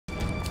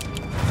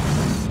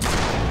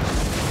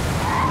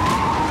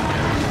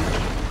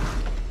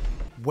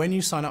When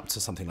you sign up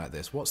to something like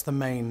this, what's the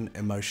main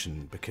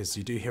emotion? Because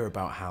you do hear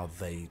about how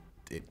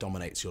it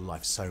dominates your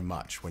life so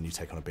much when you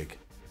take on a big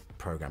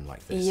program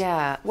like this.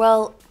 Yeah,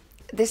 well,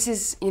 this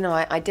is, you know,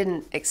 I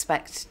didn't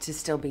expect to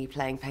still be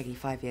playing Peggy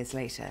 5 years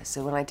later.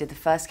 So when I did the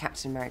first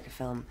Captain America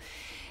film,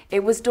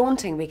 it was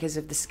daunting because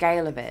of the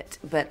scale of it,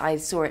 but I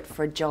saw it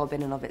for a job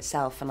in and of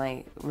itself. And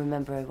I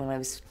remember when I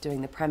was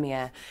doing the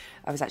premiere,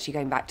 I was actually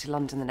going back to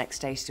London the next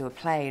day to do a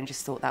play and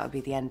just thought that would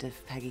be the end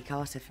of Peggy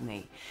Carter for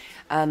me.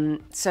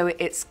 So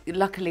it's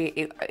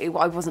luckily,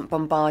 I wasn't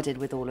bombarded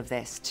with all of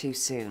this too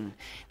soon.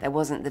 There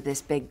wasn't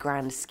this big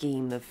grand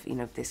scheme of, you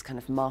know, this kind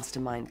of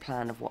mastermind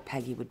plan of what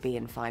Peggy would be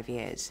in 5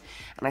 years.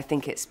 And I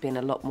think it's been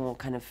a lot more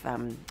kind of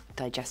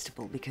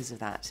digestible because of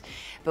that.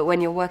 But when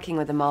you're working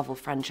with a Marvel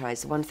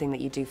franchise, the one thing that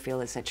you do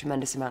feel is a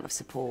tremendous amount of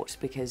support,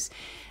 because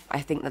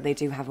I think that they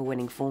do have a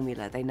winning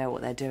formula. They know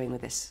what they're doing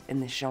with this in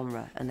this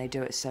genre, and they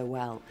do it so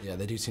well. Yeah,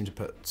 they do seem to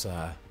put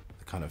the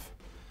kind of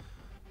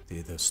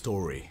the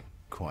story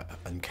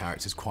and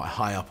characters quite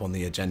high up on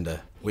the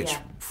agenda, which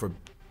for a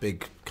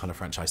big kind of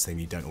franchise thing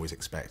you don't always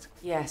expect.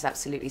 Yes,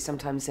 absolutely.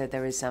 Sometimes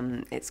there is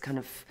it's kind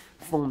of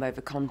form over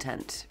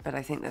content, but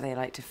I think that they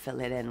like to fill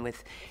it in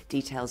with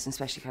details, and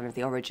especially kind of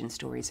the origin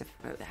stories of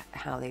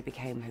how they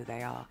became who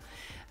they are.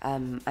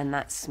 And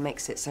that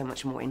makes it so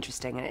much more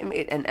interesting,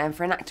 and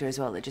for an actor as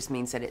well, it just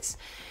means that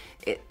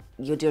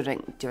you're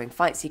doing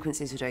fight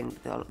sequences, you're doing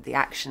the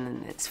action,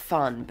 and it's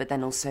fun, but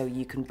then also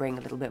you can bring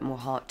a little bit more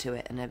heart to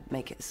it and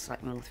make it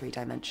slightly more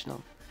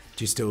three-dimensional.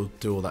 Do you still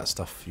do all that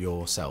stuff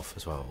yourself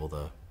as well, all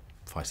the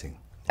fighting?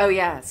 Oh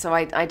yeah, so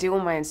I do all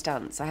my own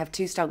stunts. I have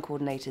 2 stunt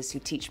coordinators who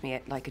teach me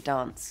it like a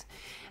dance,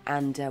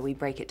 and we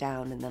break it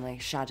down, and then I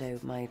shadow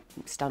my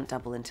stunt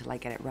double until I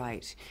get it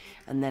right,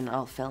 and then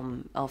I'll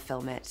film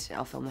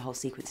the whole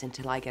sequence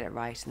until I get it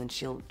right, and then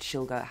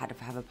she'll go ahead of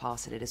have a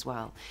pass at it as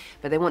well.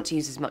 But they want to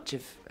use as much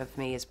of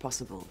me as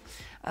possible,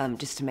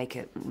 just to make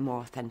it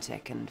more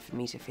authentic and for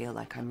me to feel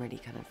like I'm really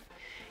kind of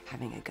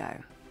having a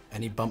go.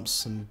 Any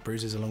bumps and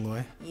bruises along the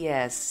way?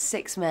 Yes,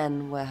 6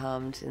 men were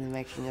harmed in the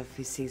making of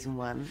season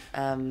 1.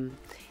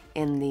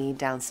 In the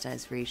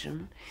downstairs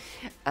region.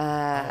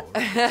 I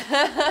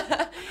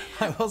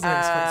wasn't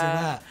expecting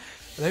that.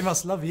 They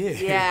must love you.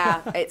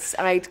 Yeah,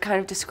 I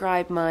kind of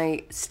describe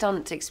my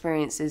stunt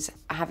experience as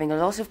having a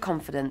lot of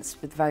confidence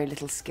with very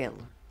little skill,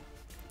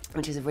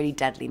 which is a really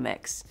deadly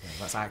mix. Yeah,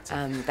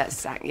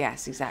 that's acting.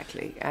 Yes,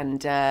 exactly. And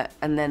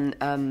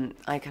then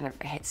I kind of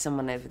hit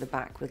someone over the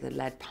back with a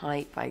lead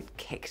pipe. I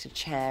kicked a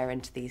chair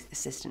into the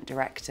assistant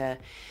director.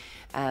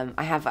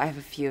 I have a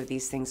few of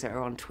these things that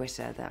are on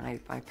Twitter that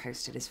I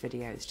posted as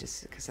videos,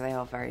 just because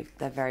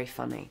they're very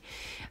funny.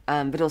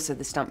 But also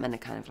the stuntmen are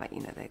kind of like, you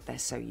know, they're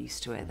so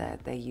used to it.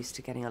 They're used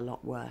to getting a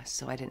lot worse,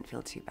 so I didn't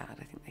feel too bad.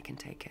 I think they can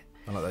take it.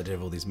 I like the idea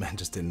of all these men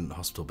just in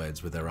hospital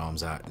beds with their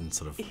arms out and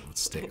sort of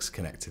sticks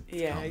connected.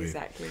 Yeah,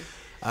 exactly.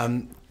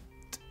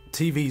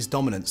 TV's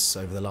dominance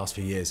over the last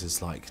few years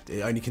is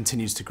it only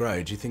continues to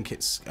grow. Do you think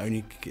it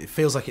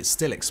feels like it's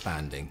still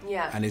expanding?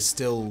 Yeah. And is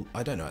still,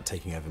 I don't know,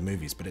 taking over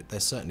movies, but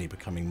they're certainly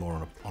becoming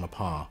more on a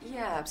par.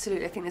 Yeah,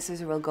 absolutely. I think this is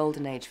a real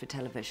golden age for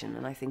television,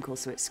 and I think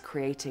also it's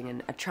creating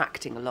and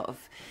attracting a lot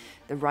of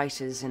the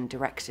writers and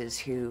directors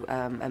who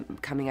are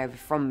coming over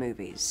from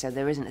movies. So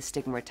there isn't a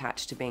stigma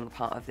attached to being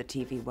part of the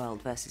TV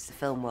world versus the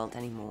film world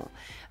anymore.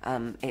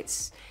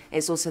 It's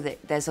also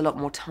that there's a lot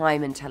more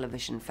time in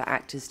television for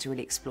actors to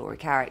really explore a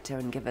character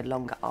and give a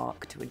longer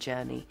arc to a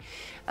journey.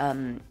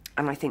 And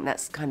I think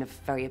that's kind of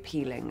very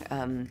appealing.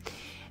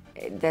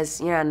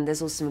 There's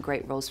also some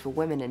great roles for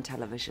women in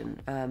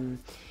television. And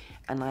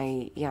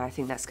I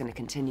think that's going to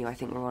continue. I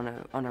think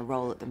we're on a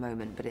roll at the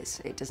moment, but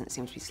it doesn't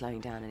seem to be slowing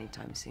down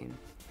anytime soon.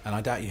 And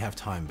I doubt you have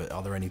time, but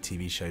are there any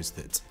TV shows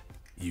that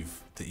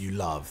you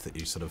love, that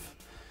you sort of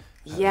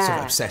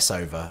obsess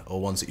over,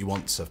 or ones that you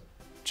want to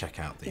check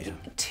out?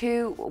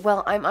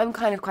 Well, I'm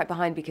kind of quite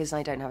behind because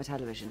I don't have a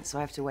television, so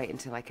I have to wait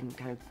until I can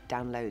kind of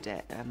download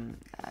it, on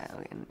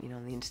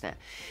the internet.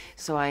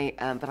 So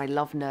but I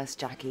love Nurse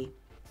Jackie,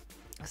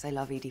 because I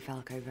love Edie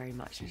Falco very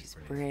much, and she's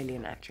a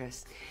brilliant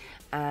actress.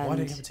 And why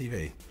don't you have a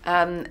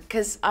TV?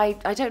 Because I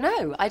don't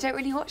know. I don't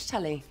really watch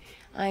telly.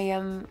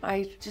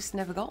 I just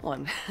never got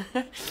one.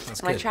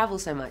 That's I travel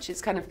so much.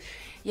 It's kind of,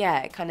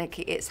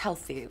 it's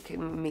healthy. It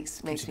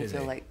makes me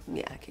feel like,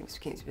 it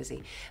keeps me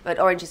busy. But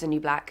Orange is the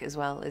New Black as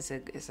well is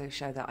a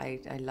show that I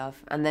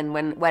love. And then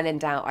when in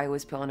doubt, I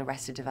always put on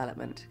Arrested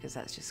Development, because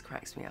that just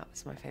cracks me up.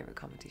 It's my favourite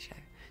comedy show.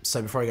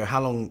 So before I go,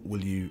 how long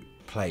will you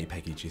play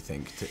Peggy, do you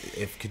think?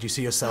 Could you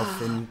see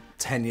yourself in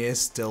 10 years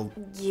still?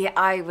 Yeah,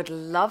 I would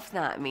love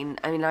that. I mean,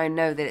 I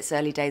know that it's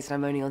early days and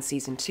I'm only on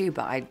season 2,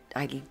 but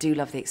I do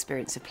love the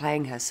experience of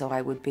playing her, so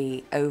I would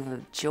be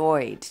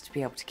overjoyed to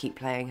be able to keep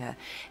playing her.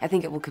 I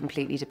think it will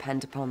completely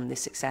depend upon the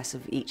success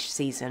of each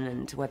season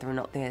and whether or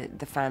not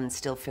the fans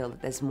still feel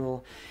that there's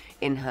more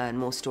in her and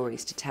more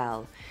stories to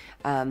tell.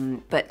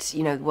 But,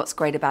 you know, what's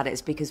great about it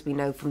is because we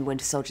know from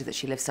Winter Soldier that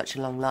she lived such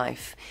a long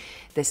life,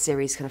 this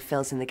series kind of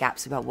fills in the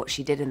gaps about what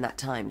she did in that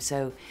time.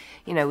 So,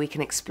 you know, we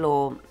can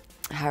explore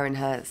her in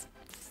her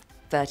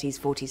 30s,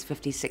 40s,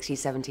 50s, 60s,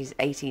 70s,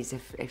 80s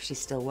if she's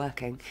still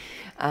working.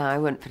 I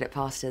wouldn't put it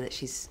past her that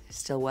she's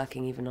still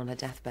working even on her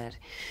deathbed.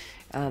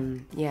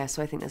 Yeah,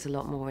 so I think there's a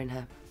lot more in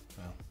her.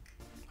 Well,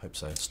 hope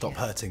so. Stop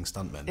hurting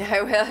stuntmen.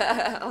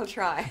 I'll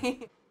try.